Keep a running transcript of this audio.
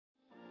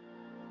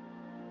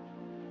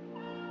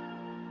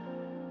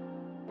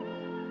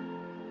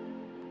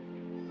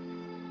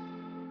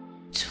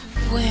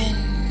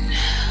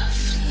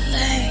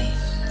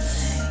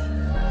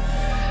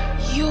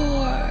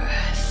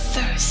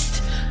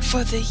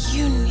For the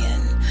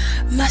union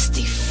must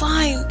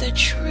define the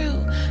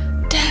true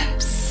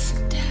depths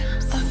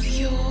of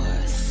your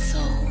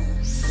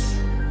souls.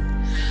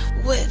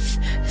 With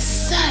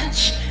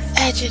such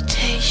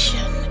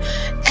agitation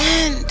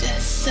and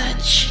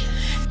such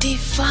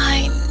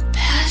divine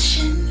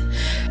passion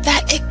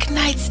that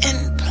ignites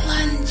and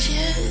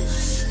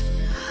plunges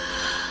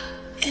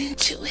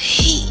into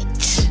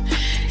heat,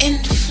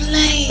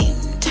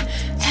 inflamed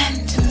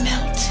and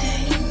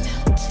melting.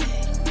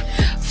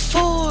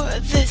 For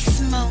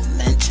this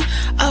moment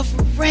of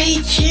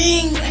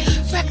raging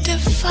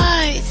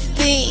rectifies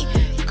the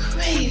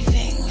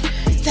craving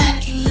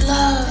that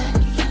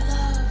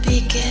love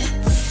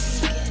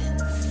begets.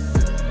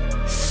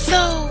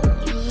 So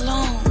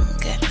long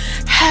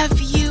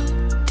have you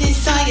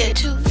desired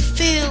to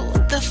feel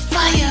the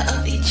fire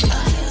of each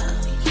other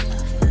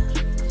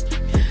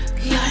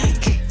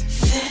like this.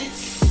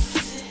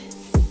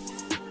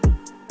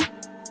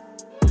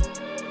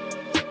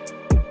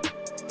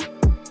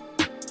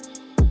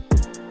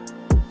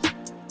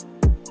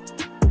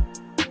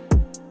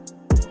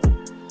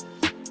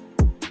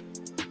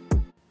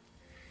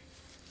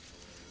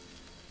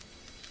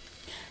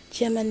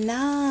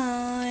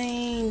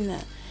 Gemini,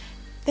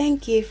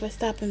 thank you for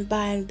stopping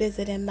by and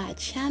visiting my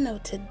channel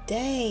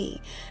today.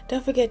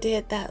 Don't forget to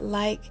hit that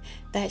like,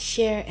 that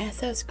share, and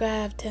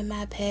subscribe to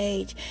my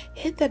page.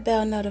 Hit the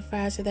bell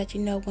notifier so that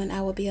you know when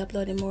I will be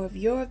uploading more of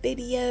your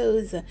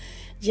videos.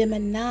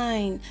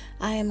 Gemini,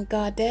 I am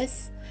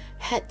Goddess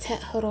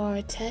Harar-Tat,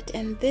 Harar-Tat,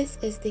 and this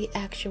is the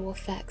Actual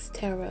Facts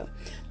Tarot.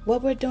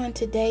 What we're doing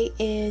today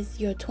is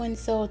your twin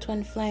soul,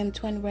 twin flame,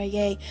 twin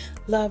ray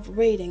love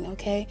reading,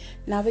 okay?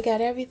 Now we got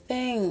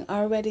everything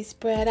already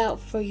spread out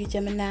for you,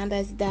 Gemini.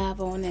 Let's dive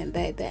on in,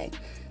 baby.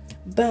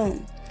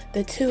 Boom.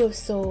 The Two of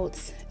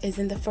Swords is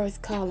in the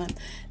first column.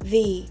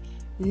 The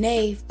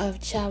Knave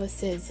of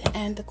Chalices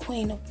and the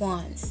Queen of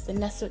Wands, the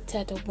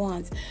Harar-Tat of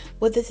Wands.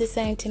 What this is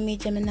saying to me,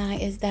 Gemini,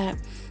 is that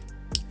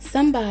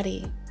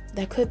somebody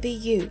that could be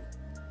you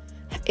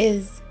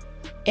is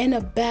in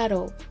a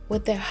battle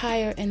with their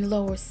higher and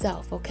lower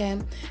self, okay?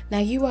 Now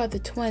you are the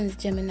twins,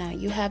 Gemini.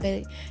 You have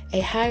a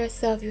higher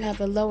self, you have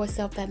a lower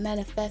self that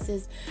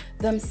manifests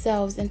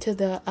themselves into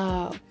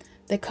the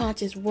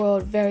conscious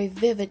world very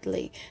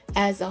vividly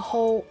as a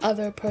whole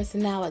other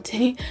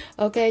personality.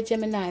 Okay,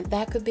 Gemini,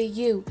 that could be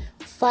you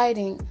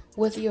fighting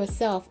with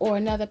yourself or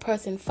another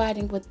person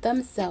fighting with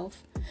themselves,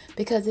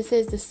 because this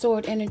is the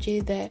sword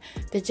energy, the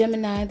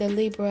Gemini, the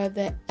Libra,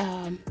 the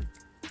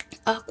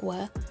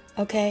Aqua.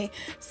 Okay,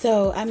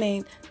 so I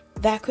mean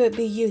that could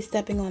be you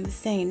stepping on the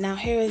scene. Now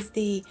here is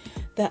the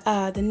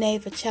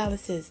Knave of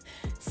Chalices.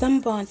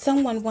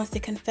 Someone wants to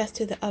confess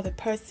to the other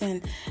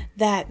person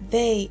that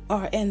they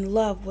are in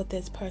love with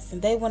this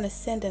person. They want to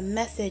send a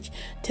message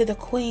to the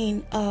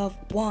Queen of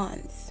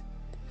Wands.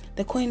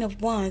 The Queen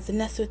of Wands, the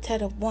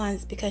Harar-Tat of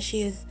Wands, because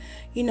she is,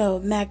 you know,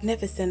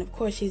 magnificent. Of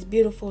course, she's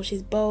beautiful,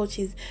 she's bold,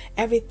 she's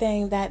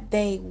everything that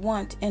they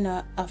want in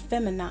a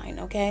feminine,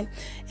 okay?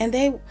 And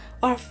they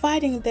are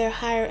fighting their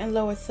higher and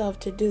lower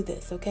self to do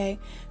this, okay?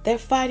 They're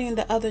fighting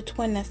the other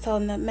twin that's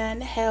telling them, man,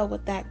 the hell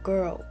with that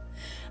girl.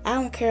 I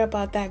don't care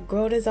about that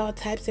girl. There's all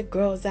types of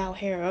girls out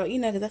here, you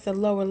know, because that's a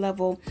lower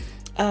level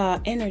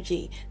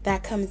energy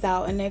that comes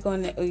out, and they're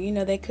going to, you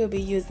know, they could be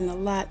using a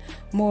lot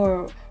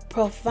more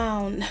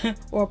profound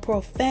or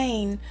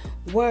profane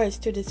words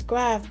to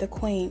describe the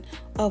Queen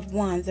of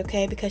Wands,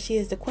 okay? Because she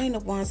is the Queen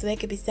of Wands, so they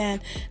could be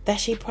saying that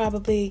she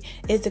probably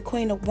is the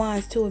Queen of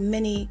Wands to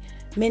many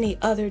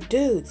other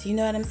dudes, you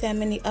know what I'm saying?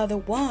 Many other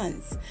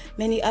wands,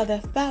 many other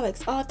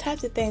phallics, all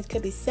types of things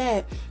could be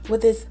said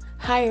with this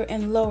higher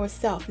and lower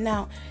self.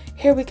 Now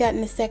here we got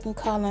in the second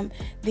column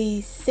the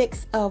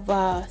Six of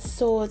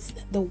Swords,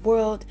 the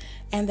World,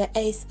 and the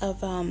Ace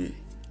of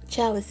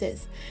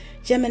Chalices.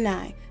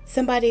 Gemini,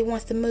 somebody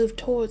wants to move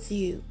towards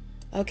you,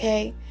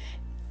 okay?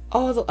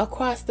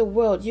 Across the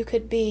world. You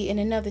could be in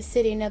another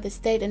city, another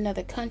state,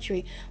 another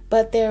country,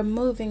 but they're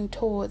moving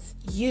towards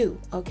you,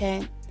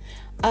 okay?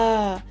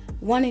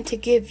 Wanting to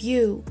give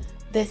you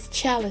this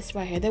chalice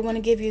right here. They want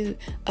to give you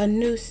a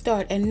new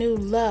start, a new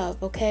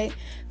love, okay?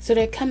 So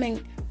they're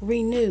coming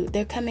renewed.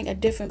 They're coming a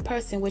different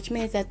person, which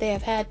means that they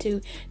have had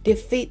to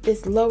defeat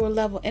this lower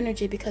level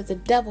energy because the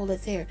devil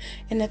is here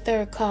in the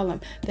third column.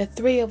 The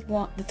three of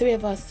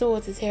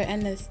swords is here,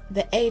 and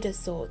the Eight of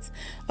Swords.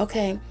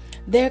 Okay,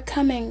 they're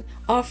coming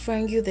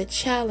offering you the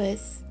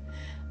chalice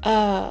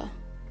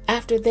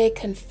after they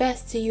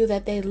confess to you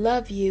that they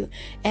love you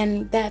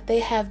and that they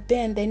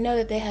know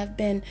that they have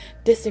been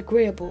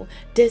disagreeable,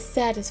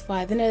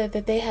 dissatisfied. They know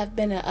that they have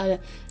been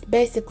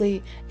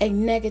basically a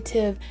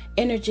negative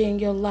energy in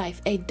your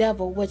life, a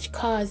devil, which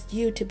caused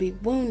you to be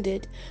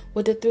wounded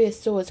with the Three of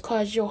Swords,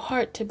 caused your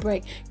heart to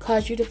break,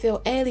 caused you to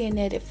feel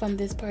alienated from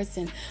this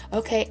person.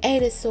 Okay,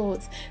 Eight of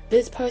Swords,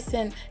 this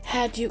person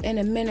had you in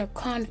a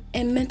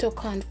mental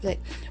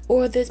conflict,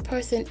 or this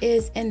person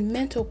is in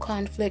mental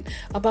conflict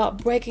about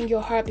breaking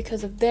your heart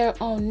because of their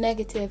own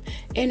negative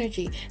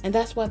energy, and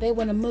that's why they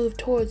want to move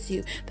towards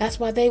you. That's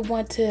why they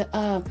want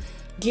to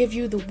give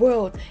you the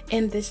world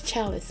in this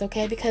chalice,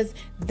 okay? Because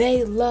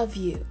they love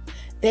you.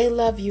 They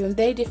love you, and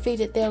they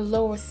defeated their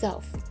lower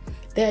self.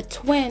 Their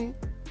twin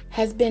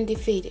has been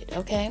defeated,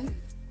 okay?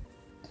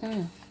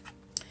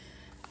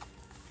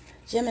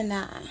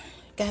 Gemini,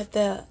 got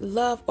the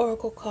love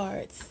oracle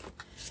cards.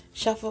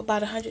 Shuffle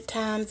about 100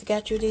 times.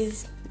 Got you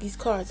these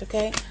cards,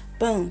 okay?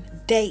 Boom.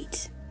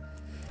 Date.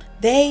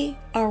 They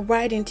are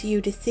writing to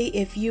you to see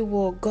if you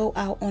will go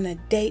out on a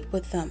date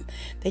with them.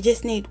 They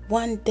just need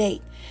one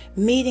date.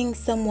 Meeting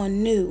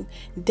someone new.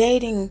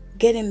 Dating,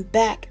 getting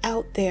back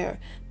out there.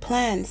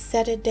 Plan,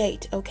 set a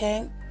date,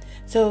 okay?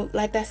 So,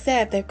 like I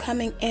said, they're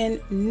coming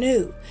in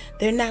new.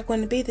 They're not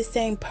going to be the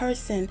same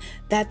person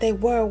that they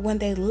were when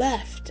they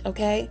left,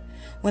 okay?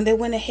 When they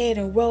went ahead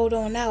and rolled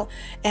on out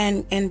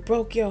and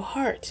broke your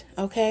heart,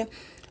 okay?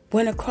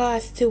 Went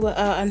across to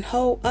a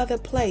whole other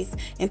place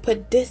and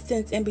put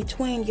distance in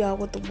between y'all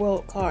with the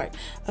world card,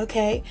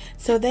 okay?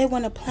 So they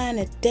want to plan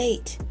a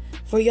date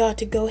for y'all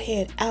to go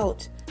ahead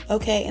out,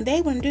 okay? And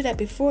they want to do that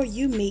before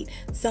you meet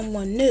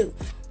someone new.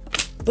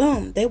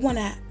 Boom. They want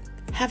to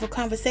have a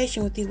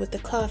conversation with you with the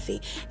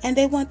coffee. And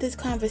they want this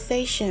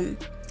conversation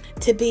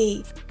to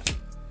be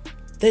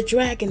the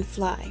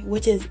dragonfly,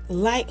 which is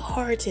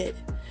lighthearted.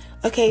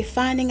 Okay,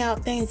 finding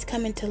out things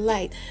coming to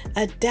light,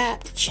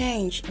 adapt,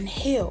 change, and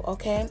heal,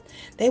 okay?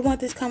 They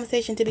want this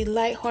conversation to be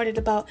lighthearted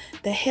about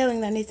the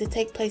healing that needs to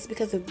take place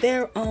because of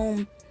their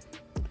own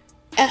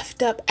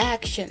effed up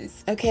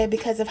actions, okay?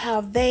 Because of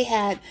how they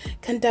had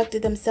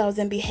conducted themselves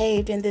and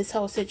behaved in this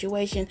whole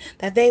situation,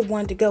 that they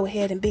wanted to go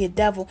ahead and be a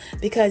devil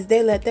because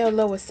they let their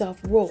lower self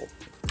rule.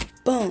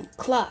 Boom,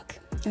 clock,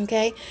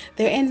 okay?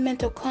 They're in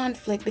mental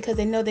conflict because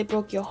they know they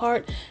broke your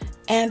heart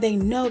and they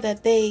know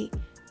that they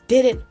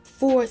did it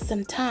for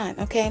some time,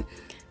 okay?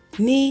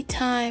 Need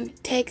time,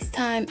 takes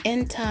time,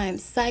 end time,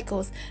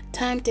 cycles,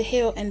 time to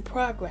heal and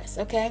progress,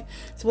 okay?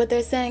 So what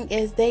they're saying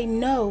is they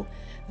know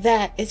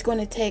that it's going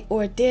to take,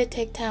 or it did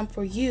take time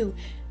for you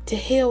to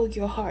heal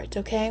your heart,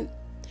 okay?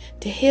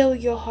 To heal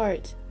your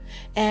heart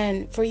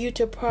and for you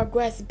to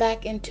progress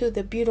back into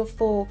the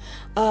beautiful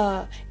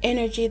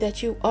energy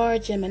that you are,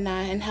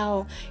 Gemini, and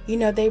how, you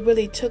know, they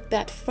really took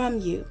that from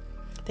you.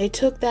 They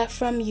took that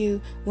from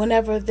you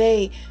whenever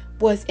they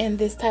was in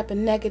this type of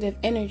negative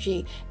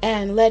energy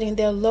and letting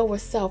their lower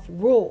self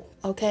rule,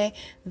 okay?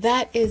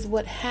 That is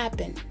what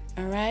happened,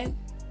 all right?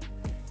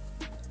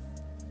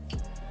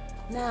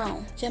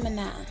 Now,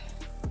 Gemini,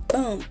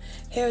 boom,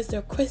 here's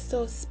the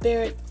Crystal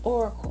Spirit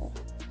Oracle.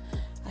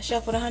 I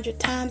shuffled 100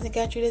 times and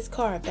got you this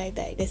card,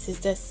 baby. This is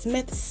the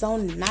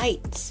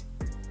Smithsonite,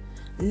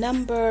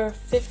 number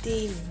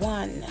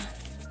 51.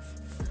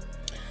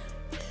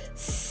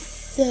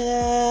 So,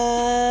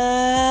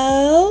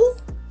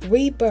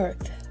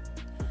 rebirth.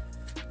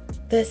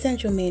 The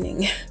essential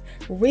meaning,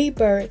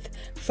 rebirth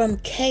from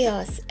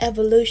chaos,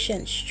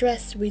 evolution,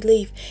 stress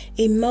relief,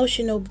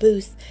 emotional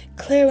boost,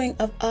 clearing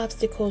of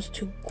obstacles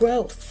to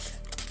growth.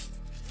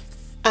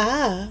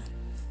 The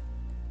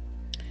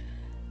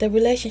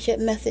relationship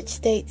message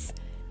states,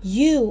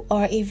 you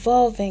are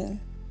evolving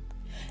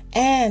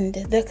and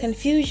the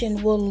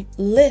confusion will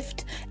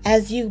lift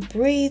as you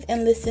breathe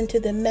and listen to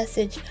the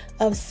message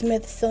of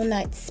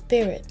Smithsonite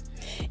spirit.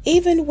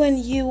 Even when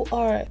you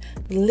are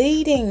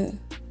leading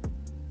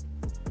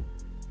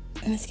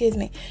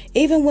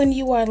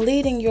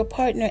your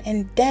partner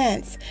in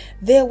dance,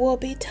 there will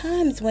be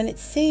times when it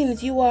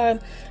seems you are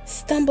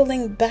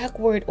stumbling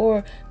backward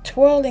or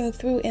twirling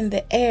through in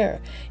the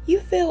air.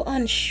 You feel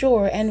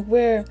unsure and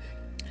where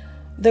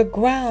the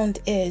ground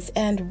is,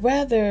 and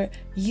rather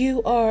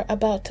you are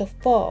about to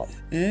fall.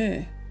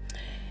 In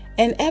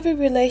every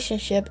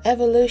relationship,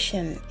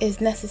 evolution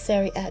is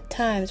necessary at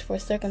times, for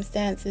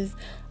circumstances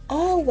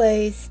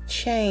always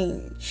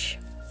change.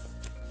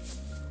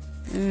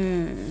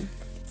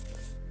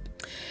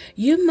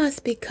 You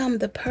must become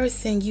the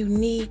person you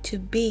need to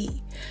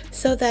be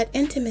so that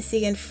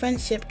intimacy and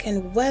friendship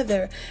can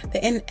weather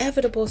the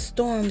inevitable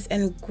storms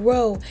and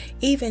grow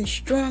even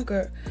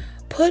stronger.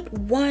 Put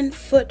one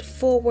foot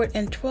forward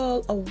and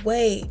twirl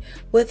away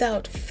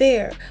without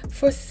fear,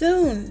 for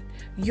soon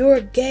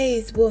your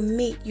gaze will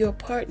meet your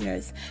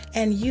partner's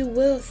and you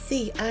will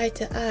see eye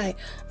to eye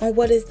on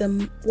what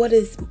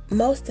is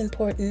most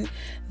important.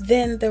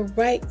 Then the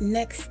right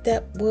next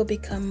step will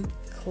become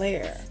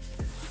clear.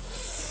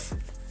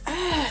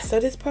 So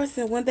this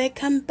person, when they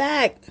come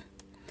back,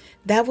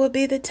 that will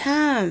be the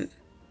time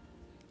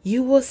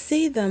you will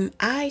see them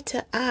eye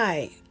to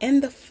eye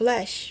in the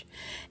flesh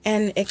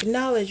and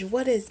acknowledge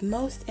what is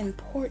most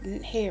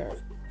important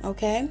here,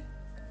 okay?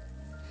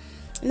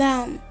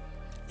 Now,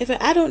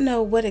 I don't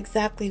know what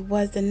exactly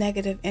was the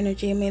negative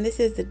energy. I mean, this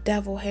is the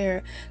devil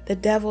here. The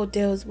devil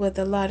deals with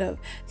a lot of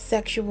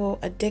sexual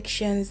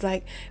addictions,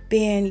 like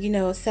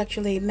being,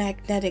 sexually,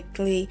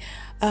 magnetically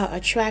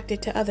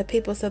attracted to other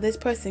people. So this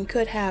person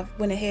could have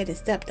went ahead and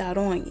stepped out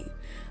on you.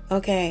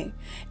 Okay,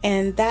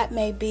 and that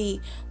may be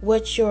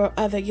what your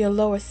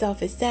lower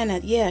self is saying.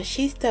 That, yeah,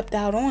 she stepped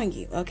out on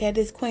you. Okay,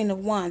 this Queen of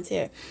Wands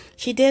here,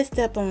 she did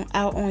step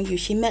out on you.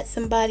 She met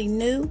somebody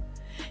new,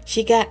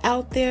 She got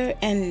out there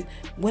and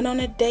went on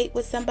a date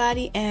with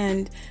somebody,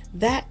 and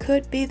that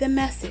could be the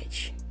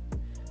message.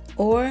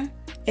 Or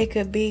it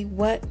could be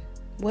what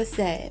was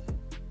said.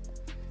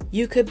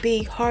 You could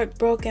be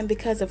heartbroken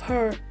because of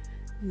her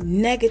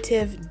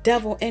negative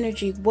devil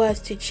energy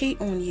was to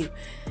cheat on you.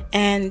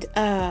 And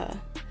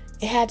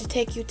it had to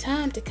take you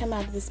time to come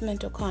out of this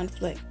mental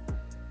conflict.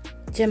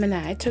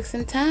 Gemini, it took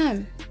some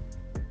time.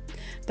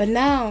 But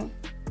now,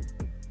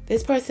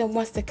 this person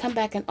wants to come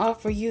back and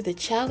offer you the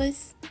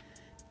chalice.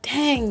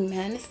 Dang,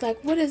 man. It's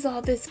like, what is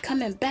all this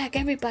coming back?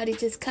 Everybody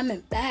just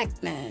coming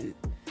back, man.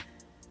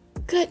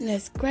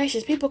 Goodness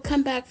gracious. People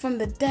come back from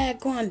the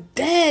daggone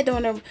dead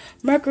on a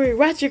Mercury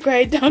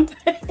retrograde, don't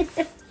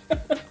they?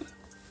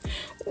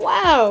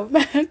 Wow,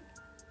 man.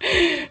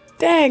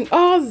 Dang,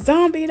 all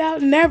zombied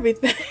out and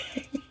everything.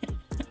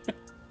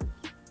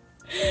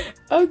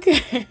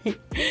 Okay.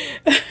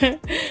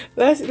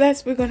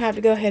 We're gonna have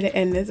to go ahead and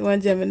end this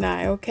one,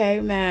 Gemini, okay,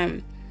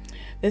 man.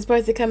 This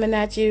person coming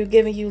at you,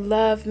 giving you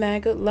love,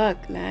 man. Good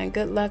luck, man.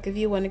 Good luck if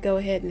you want to go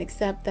ahead and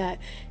accept that.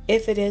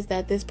 If it is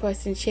that this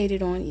person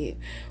cheated on you.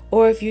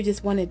 Or if you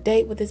just want to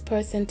date with this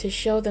person to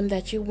show them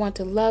that you want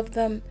to love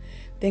them,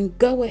 then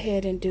go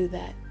ahead and do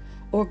that.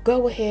 Or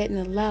go ahead and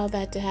allow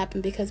that to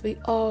happen, because we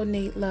all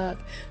need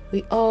love.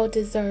 We all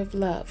deserve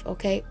love,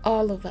 okay?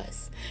 All of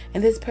us.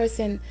 And this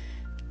person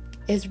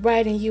is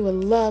writing you a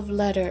love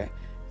letter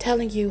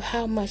telling you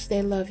how much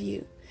they love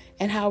you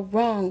and how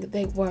wrong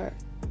they were.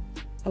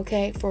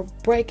 Okay, for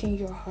breaking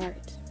your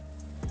heart.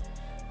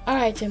 All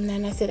right,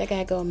 Gemini, I said I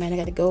gotta go, man. I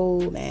gotta go,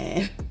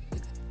 man.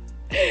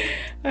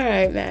 All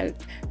right, man.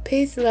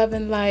 Peace, love,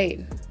 and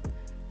light.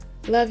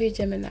 Love you,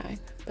 Gemini.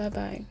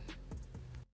 Bye-bye.